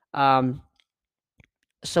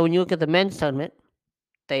 So when you look at the men's tournament,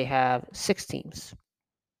 they have 6 teams.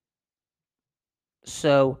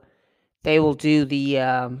 So they will do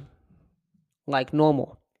the like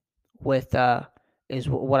normal with is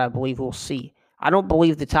what I believe we'll see. I don't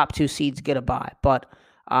believe the top 2 seeds get a bye, but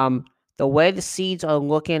the way the seeds are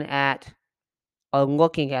looking at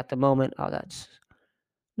the moment. Oh, that's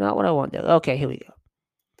not what I want there. Okay, here we go.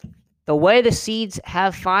 The way the seeds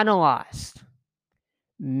have finalized: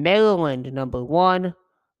 Maryland number 1,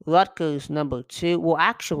 Rutgers number 2. Well,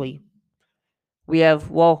 actually, we have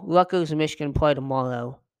Rutgers and Michigan play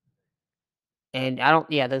tomorrow, and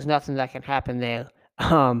there's nothing that can happen there.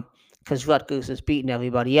 Because Rutgers has beaten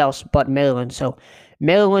everybody else but Maryland. So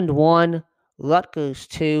Maryland 1, Rutgers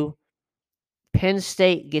 2. Penn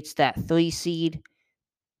State gets that 3 seed.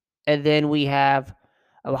 And then we have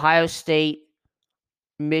Ohio State,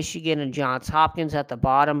 Michigan and Johns Hopkins at the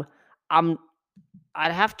bottom. I'd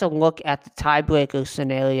have to look at the tiebreaker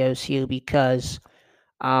scenarios here because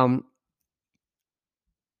when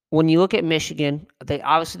you look at Michigan,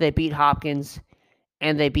 they beat Hopkins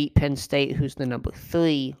and they beat Penn State, who's the number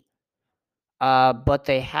 3. But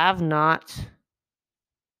they have not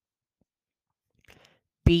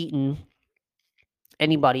beaten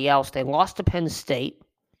anybody else. They lost to Penn State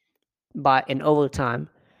in overtime.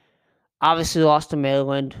 Obviously lost to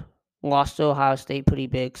Maryland, lost to Ohio State pretty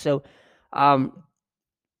big. So,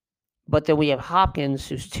 but then we have Hopkins,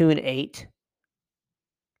 who's 2-8,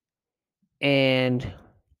 and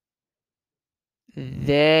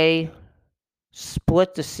they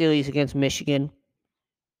split the series against Michigan,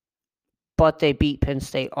 but they beat Penn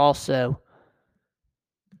State also.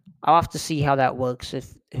 I'll have to see how that works,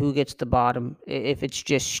 if who gets the bottom. If it's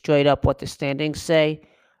just straight up what the standings say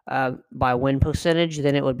by win percentage,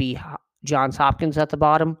 then it would be Johns Hopkins at the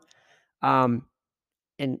bottom. And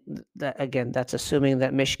that's assuming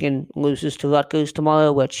that Michigan loses to Rutgers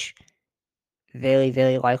tomorrow, which very,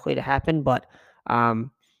 very likely to happen. But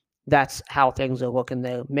that's how things are looking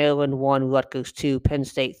there. Maryland 1, Rutgers 2, Penn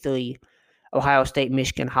State 3, Ohio State,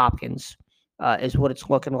 Michigan, Hopkins is what it's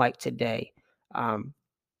looking like today.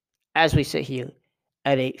 As we sit here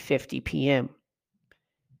at 8:50 p.m.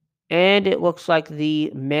 And it looks like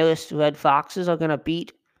the Marist Red Foxes are going to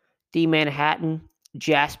beat the Manhattan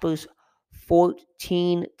Jaspers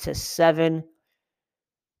 14-7.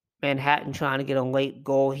 Manhattan trying to get a late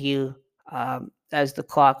goal here as the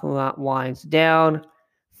clock winds down.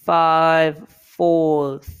 5,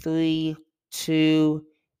 4, 3, 2,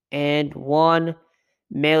 and 1.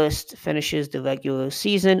 Marist finishes the regular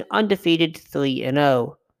season undefeated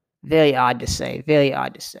 3-0. Very odd to say. Very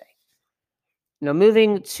odd to say. Now,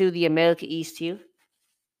 moving to the America East here.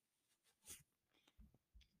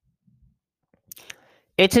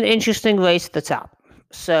 It's an interesting race at the top.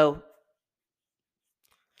 So,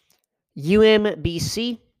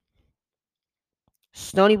 UMBC,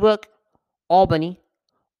 Stony Brook, Albany,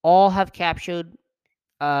 all have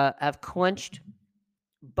clinched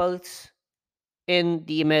berths in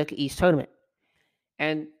the America East tournament.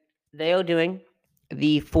 And they are doing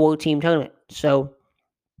the 4-team tournament. So,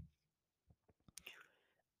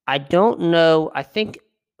 I don't know. I think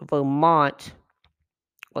Vermont,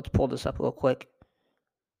 let's pull this up real quick.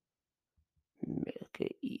 America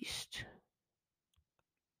East.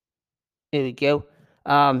 There we go.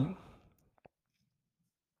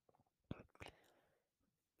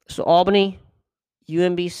 So Albany,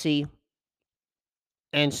 UMBC,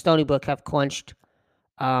 and Stony Brook have clinched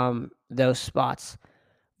those spots.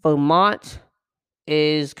 Vermont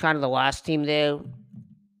is kind of the last team there.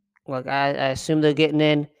 Like I assume they're getting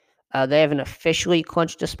in. They haven't officially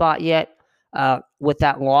clinched a spot yet. With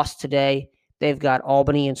that loss today, they've got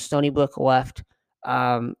Albany and Stony Brook left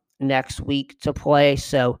next week to play.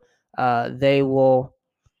 So they will,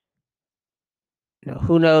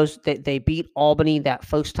 who knows? They beat Albany that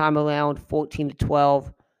first time around,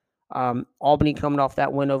 14-12. Albany coming off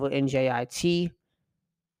that win over NJIT.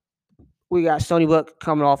 We got Stony Brook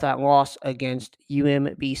coming off that loss against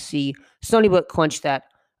UMBC. Stony Brook clinched that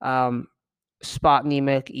spot in the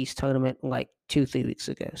America East tournament like 2-3 weeks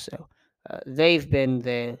ago. So they've been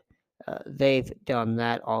there. They've done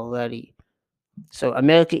that already. So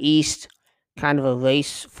America East, kind of a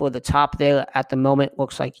race for the top there at the moment.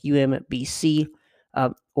 Looks like UMBC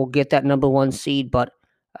will get that number 1 seed. But,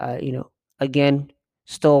 again,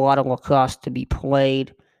 still a lot of lacrosse to be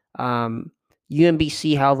played.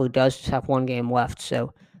 UMBC, however, does just have 1 game left.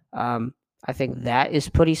 So I think that is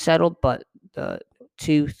pretty settled. But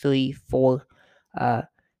 2, 3, 4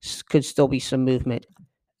 could still be some movement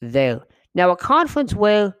there. Now, a conference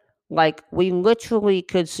where, we literally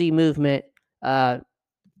could see movement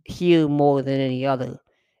here more than any other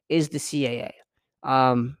is the CAA.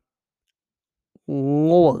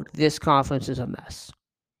 Lord, this conference is a mess.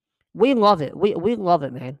 We love it. We love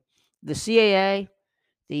it, man. The CAA,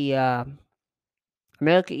 the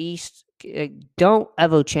America East, don't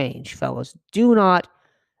ever change, fellas. Do not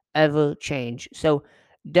ever change. So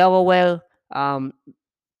Delaware,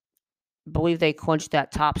 believe they clinched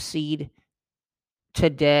that top seed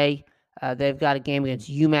today. They've got a game against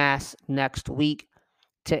UMass next week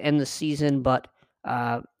to end the season, but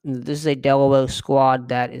this is a Delaware squad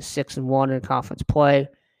that is 6-1 in conference play.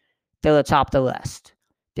 They're atop the West.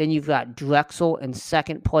 Then you've got Drexel in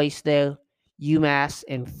second place there, UMass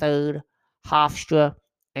in third, Hofstra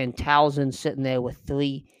and Towson sitting there with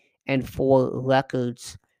 3 and 4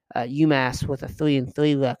 records. UMass with a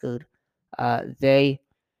 3-3 record. They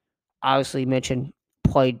obviously mentioned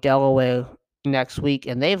played Delaware next week,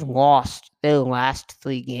 and they've lost their last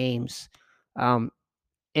 3 games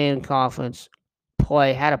in conference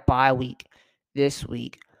play. Had a bye week this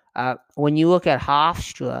week. When you look at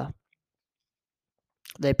Hofstra,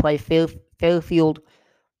 they play Fairfield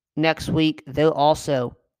next week. They're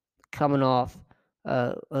also coming off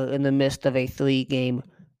in the midst of a 3-game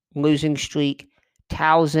losing streak.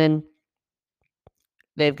 Towson,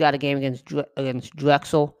 they've got a game against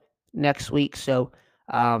Drexel next week, so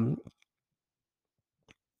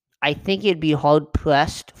I think it'd be hard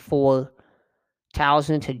pressed for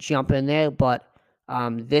Towson to jump in there, but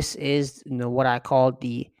this is what I call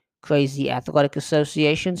the crazy athletic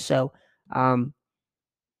association. So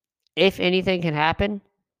if anything can happen,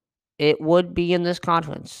 it would be in this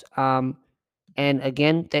conference. And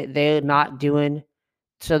again, they're not doing.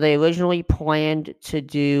 So they originally planned to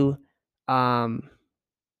do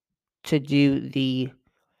the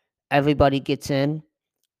everybody gets in.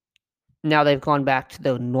 Now they've gone back to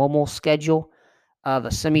the normal schedule of a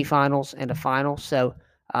semifinals and a final. So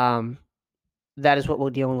that is what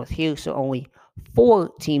we're dealing with here. So only 4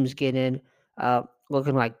 teams get in,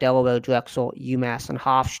 looking like Delaware, Drexel, UMass, and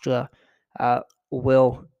Hofstra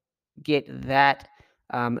will get that.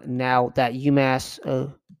 Now that UMass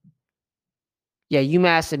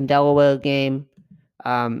and Delaware game,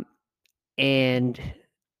 and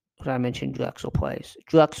what I mentioned, Drexel plays.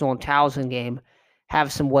 Drexel and Towson game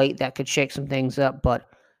have some weight that could shake some things up, but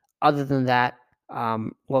other than that,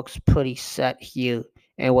 looks pretty set here,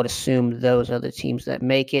 and would assume those are the teams that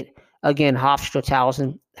make it. Again, Hofstra,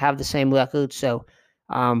 Towson have the same record, so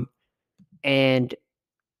and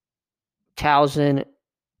Towson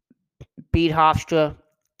beat Hofstra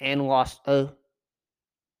and lost. They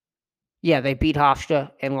beat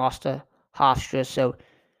Hofstra and lost to Hofstra, so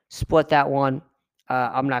split that one.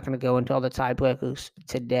 I'm not going to go into all the tiebreakers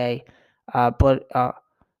today, but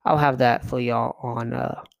I'll have that for y'all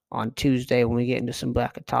on Tuesday when we get into some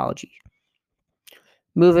bracketology.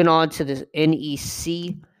 Moving on to the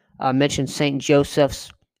NEC, mentioned St.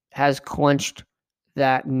 Joseph's has clinched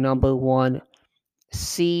that number 1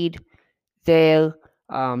 seed there.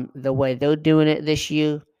 The way they're doing it this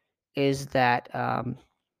year is that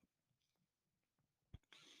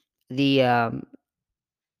the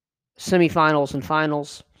semifinals and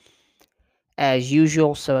finals as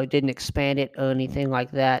usual, so I didn't expand it or anything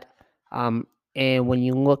like that. And when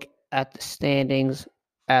you look at the standings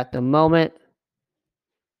at the moment,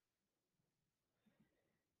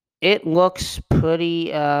 it looks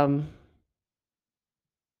pretty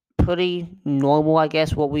normal, I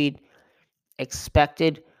guess, what we'd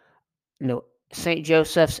expected. St.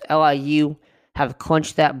 Joseph's, LIU have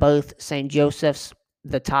clinched that both. St. Joseph's,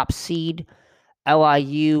 the top seed.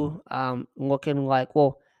 LIU looking like,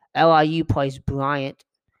 LIU plays Bryant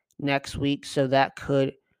next week, so that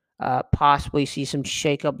could possibly see some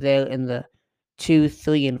shakeup there in the 2,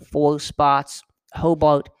 3, and 4 spots.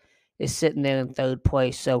 Hobart is sitting there in 3rd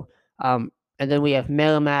place. So, and then we have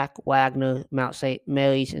Merrimack, Wagner, Mount St.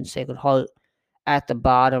 Mary's, and Sacred Heart at the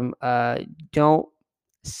bottom. Don't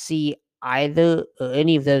see either or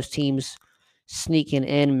any of those teams sneaking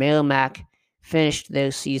in. Merrimack finished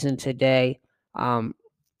their season today,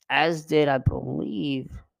 as did, I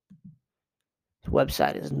believe, the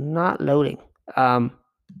website is not loading. And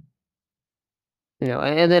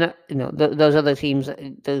then those other teams,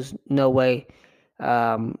 there's no way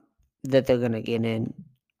that they're gonna get in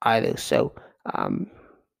either. So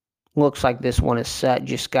looks like this one is set.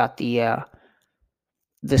 Just got the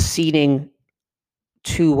seeding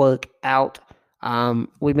to work out.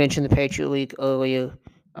 We mentioned the Patriot League earlier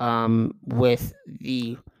with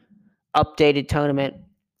the updated tournament.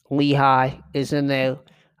 Lehigh is in there.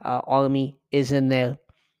 Army is in there.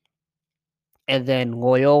 And then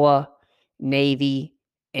Loyola, Navy,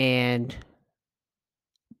 and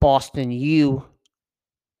Boston U.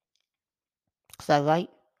 Is that right?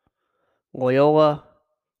 Loyola,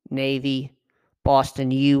 Navy,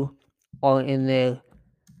 Boston U are in there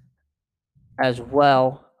as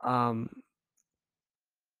well.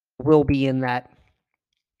 Will be in that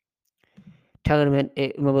tournament.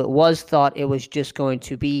 It was thought it was just going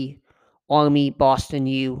to be Army, Boston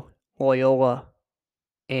U, Loyola,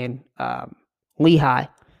 and Lehigh.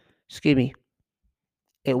 Excuse me.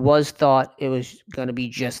 It was thought it was going to be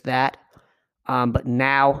just that. But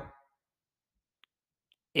now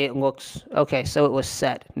it looks okay. So it was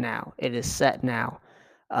set now. It is set now.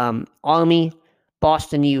 Army,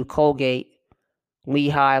 Boston U, Colgate,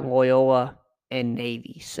 Lehigh, Loyola, and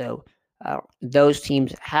Navy. So those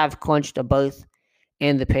teams have clinched a berth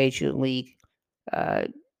in the Patriot League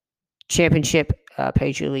championship,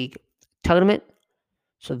 Patriot League tournament.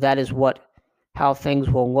 So that is how things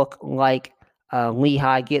will look like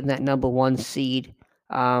Lehigh getting that number 1 seed.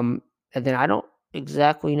 And then I don't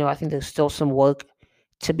exactly know. I think there's still some work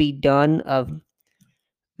to be done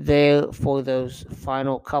there for those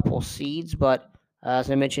final couple seeds. But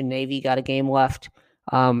as I mentioned, Navy got a game left.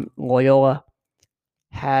 Loyola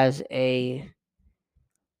has they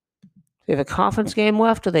have a conference game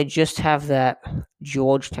left, or they just have that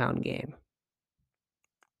Georgetown game?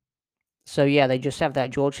 So yeah, they just have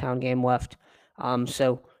that Georgetown game left.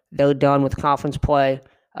 So they're done with conference play.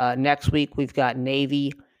 Next week we've got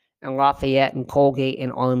Navy and Lafayette and Colgate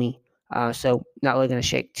and Army. So not really going to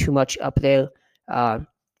shake too much up there.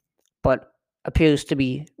 But appears to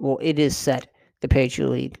be, well, it is set, the Patriot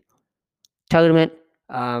League tournament.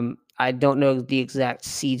 I don't know the exact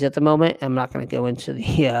seeds at the moment. I'm not going to go into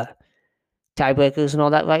the tiebreakers and all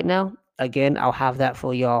that right now. Again, I'll have that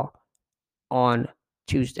for y'all on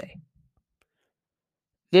Tuesday.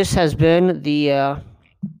 This has been the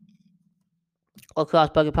Lacrosse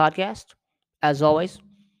Bucket Podcast. As always,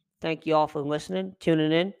 thank you all for listening,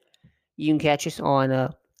 tuning in. You can catch us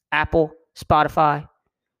on Apple, Spotify,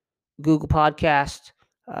 Google Podcast,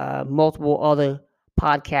 multiple other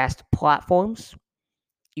podcast platforms.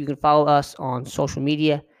 You can follow us on social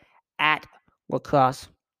media at Lacrosse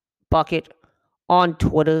Bucket on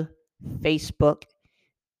Twitter, Facebook,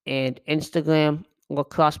 and Instagram.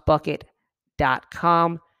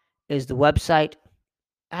 LacrosseBucket.com is the website.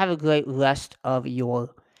 Have a great rest of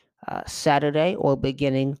your Saturday or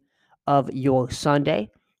beginning of your Sunday.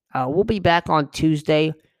 We'll be back on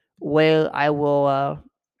Tuesday where I will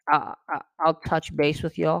I'll touch base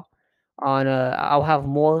with y'all on I'll have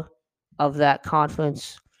more of that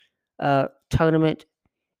conference tournament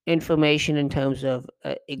information in terms of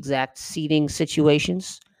exact seating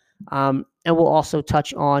situations. And we'll also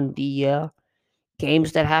touch on the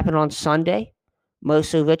games that happen on Sunday.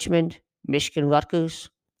 Mercer Richmond, Michigan Rutgers,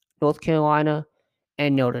 North Carolina,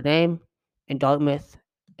 and Notre Dame, and Dartmouth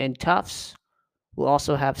and Tufts. We'll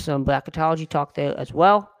also have some bracketology talk there as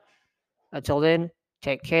well. Until then,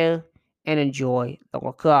 take care and enjoy the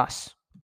lacrosse.